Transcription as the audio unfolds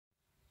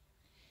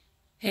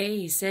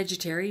Hey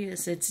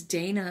Sagittarius, it's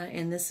Dana,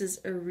 and this is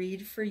a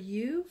read for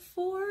you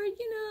for,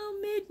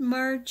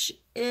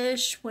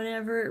 mid-March-ish,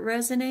 whenever it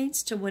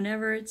resonates to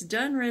whenever it's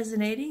done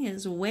resonating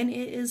is when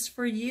it is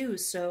for you.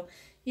 So,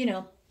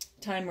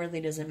 time really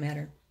doesn't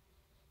matter.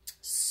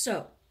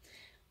 So,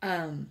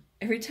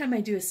 every time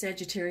I do a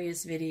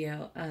Sagittarius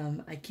video,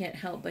 I can't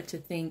help but to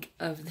think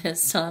of this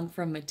song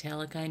from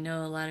Metallica. I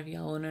know a lot of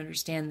y'all won't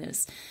understand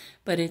this,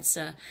 but it's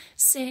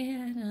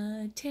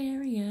Sagittarius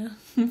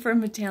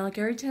from Metallica.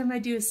 Every time I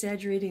do a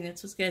Sag reading,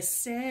 that's what's got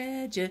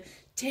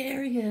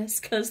Sagittarius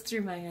goes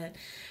through my head.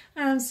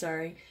 I'm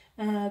sorry.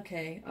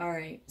 Okay, all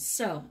right.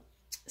 So,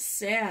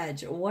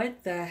 Sag,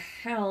 what the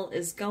hell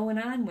is going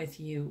on with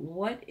you?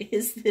 What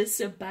is this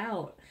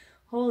about?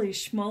 Holy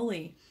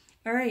schmoly.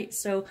 All right,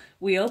 so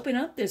we open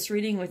up this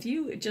reading with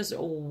you just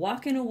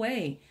walking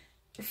away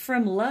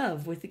from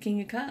love with the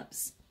King of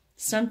Cups.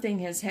 Something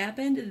has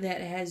happened that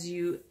has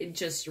you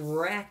just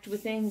racked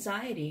with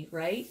anxiety,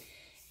 right?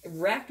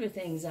 Racked with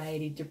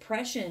anxiety,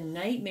 depression,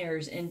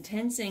 nightmares,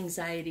 intense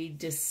anxiety,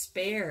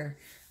 despair,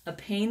 a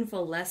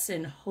painful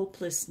lesson,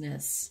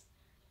 hopelessness,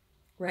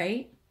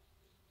 right?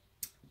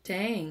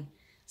 Dang.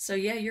 So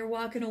yeah, you're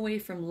walking away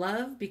from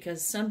love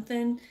because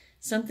something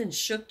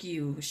shook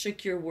you,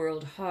 shook your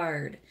world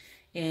hard.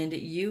 And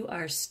you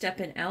are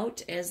stepping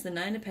out as the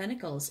Nine of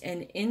Pentacles,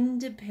 an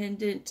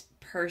independent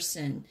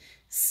person,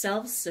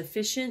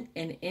 self-sufficient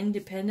and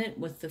independent,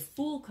 with the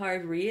Fool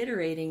card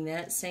reiterating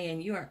that,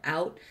 saying you are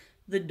out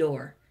the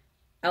door,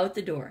 out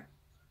the door.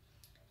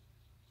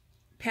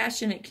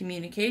 Passionate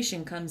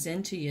communication comes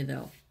into you,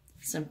 though.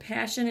 Some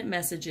passionate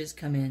messages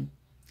come in,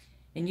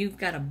 and you've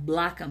got to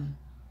block them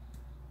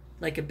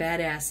like a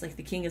badass, like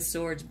the King of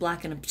Swords,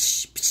 blocking them.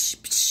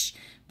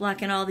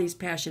 Blocking all these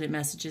passionate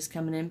messages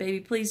coming in.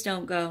 Baby, please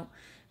don't go.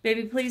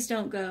 Baby, please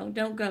don't go.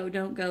 Don't go,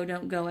 don't go,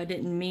 don't go. I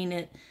didn't mean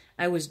it.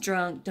 I was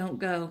drunk. Don't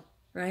go,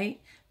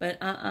 right? But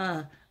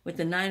with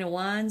the Nine of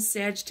Wands,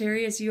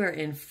 Sagittarius, you are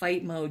in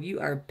fight mode. You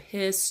are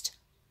pissed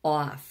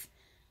off.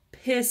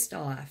 Pissed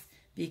off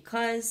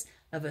because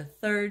of a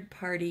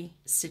third-party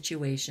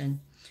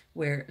situation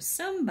where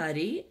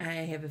somebody, I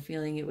have a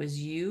feeling it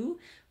was you,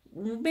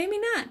 maybe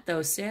not,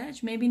 though,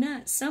 Sag. Maybe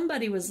not.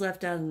 Somebody was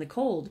left out in the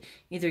cold.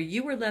 Either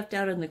you were left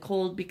out in the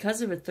cold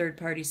because of a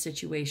third-party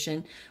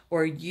situation,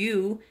 or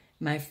you,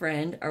 my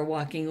friend, are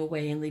walking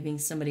away and leaving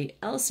somebody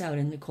else out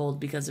in the cold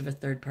because of a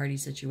third-party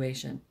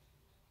situation.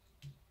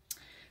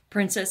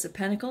 Princess of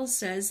Pentacles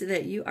says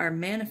that you are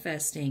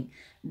manifesting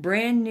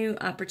brand new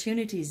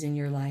opportunities in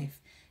your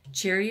life.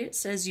 Chariot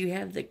says you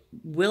have the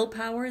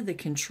willpower, the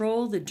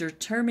control, the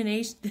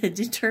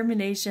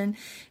determination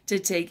to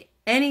take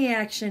any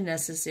action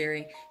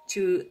necessary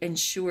to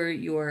ensure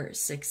your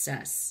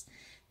success.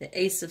 The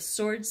Ace of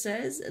Swords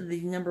says,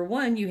 number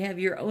one, you have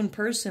your own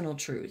personal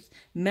truth,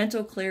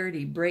 mental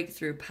clarity,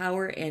 breakthrough,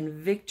 power, and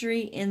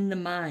victory in the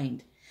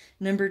mind.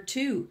 Number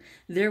two,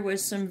 there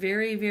was some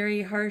very,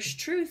 very harsh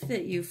truth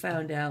that you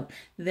found out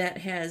that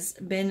has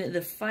been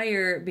the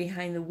fire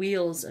behind the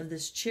wheels of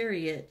this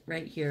chariot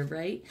right here,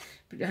 right?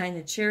 Behind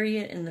the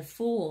chariot and the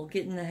Fool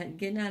getting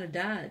out of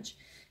Dodge.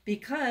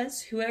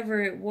 Because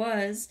whoever it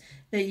was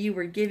that you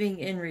were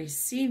giving and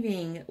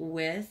receiving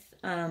with,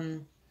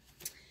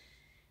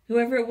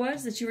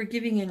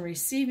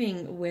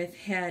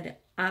 had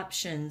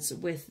options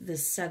with the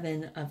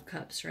Seven of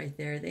Cups right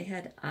there. They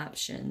had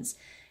options.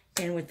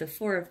 And with the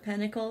Four of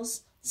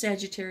Pentacles,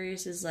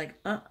 Sagittarius is like,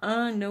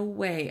 no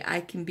way. I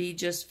can be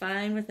just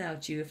fine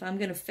without you. If I'm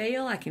going to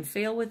fail, I can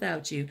fail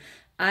without you.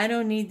 I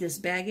don't need this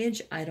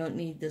baggage. I don't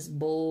need this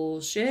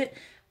bullshit.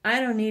 I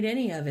don't need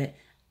any of it.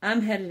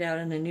 I'm headed out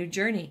on a new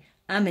journey.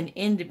 I'm an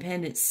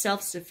independent,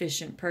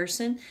 self-sufficient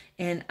person,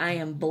 and I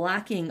am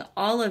blocking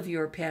all of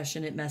your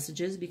passionate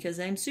messages because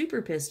I'm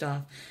super pissed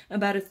off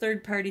about a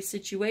third-party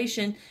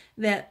situation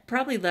that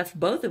probably left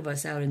both of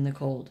us out in the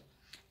cold.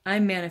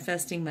 I'm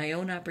manifesting my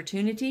own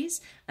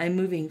opportunities. I'm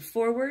moving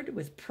forward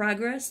with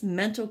progress,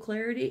 mental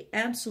clarity,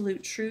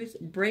 absolute truth,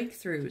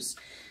 breakthroughs.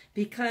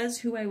 Because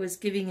who I was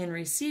giving and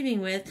receiving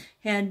with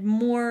had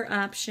more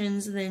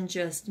options than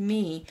just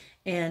me.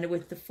 And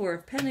with the Four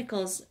of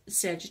Pentacles,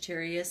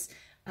 Sagittarius,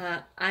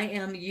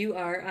 you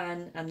are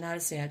on, I'm not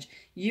a Sag,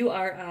 you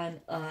are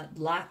on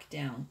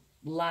lockdown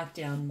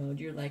mode.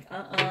 You're like,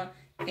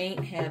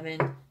 ain't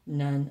having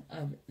none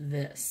of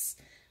this.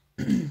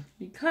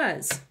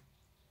 Because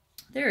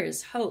there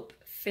is hope,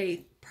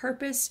 faith,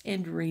 purpose,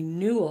 and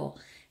renewal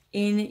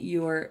in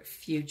your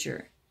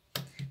future.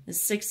 The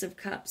Six of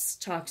Cups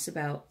talks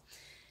about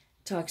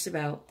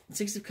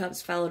Six of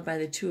Cups followed by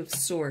the Two of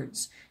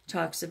Swords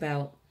talks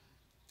about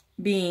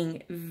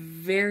being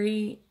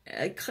very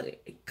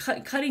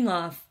cutting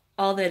off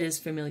all that is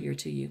familiar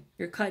to you.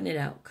 You're cutting it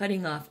out,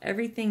 cutting off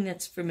everything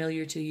that's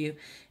familiar to you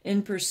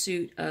in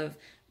pursuit of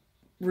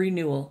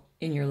renewal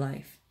in your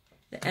life.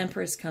 The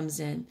Empress comes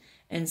in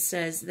and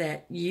says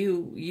that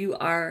you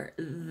are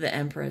the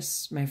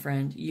Empress, my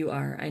friend. You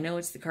are. I know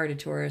it's the card of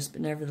Taurus,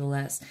 but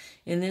nevertheless,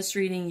 in this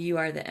reading, you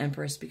are the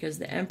Empress, because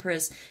the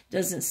Empress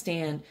doesn't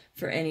stand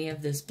for any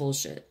of this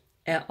bullshit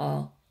at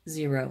all.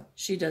 0.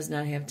 She does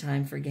not have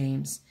time for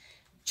games.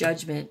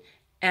 Judgment,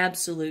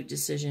 absolute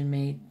decision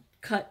made,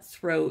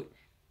 cutthroat,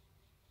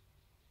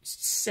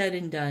 said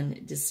and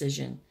done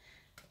decision.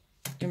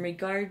 In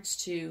regards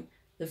to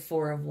the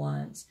Four of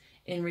Wands,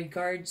 in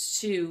regards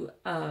to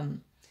a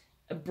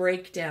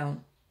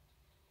breakdown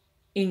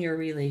in your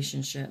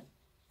relationship,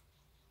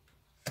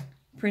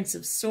 Prince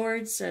of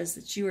Swords says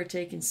that you are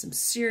taking some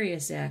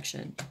serious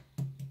action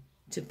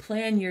to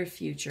plan your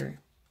future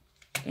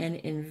and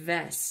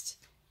invest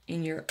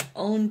in your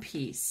own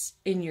peace,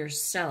 in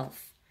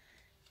yourself.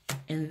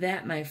 And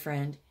that, my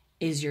friend,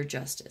 is your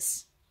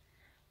justice.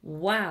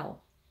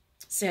 Wow,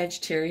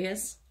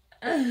 Sagittarius.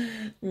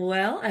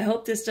 Well, I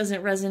hope this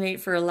doesn't resonate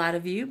for a lot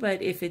of you,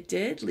 but if it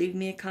did, leave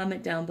me a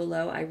comment down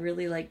below. I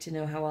really like to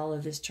know how all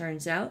of this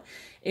turns out.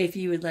 If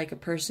you would like a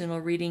personal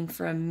reading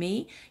from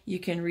me, you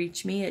can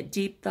reach me at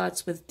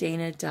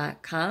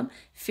deepthoughtswithdana.com.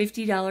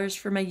 $50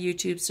 for my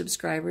YouTube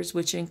subscribers,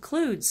 which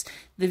includes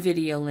the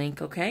video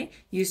link, okay?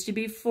 Used to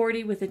be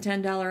 $40 with a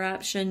 $10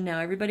 option. Now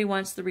everybody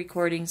wants the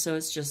recording, so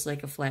it's just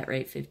like a flat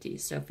rate $50.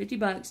 So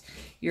 $50,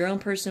 your own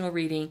personal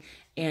reading,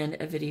 and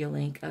a video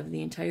link of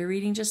the entire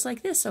reading just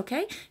like this,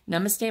 okay?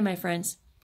 Namaste, my friends.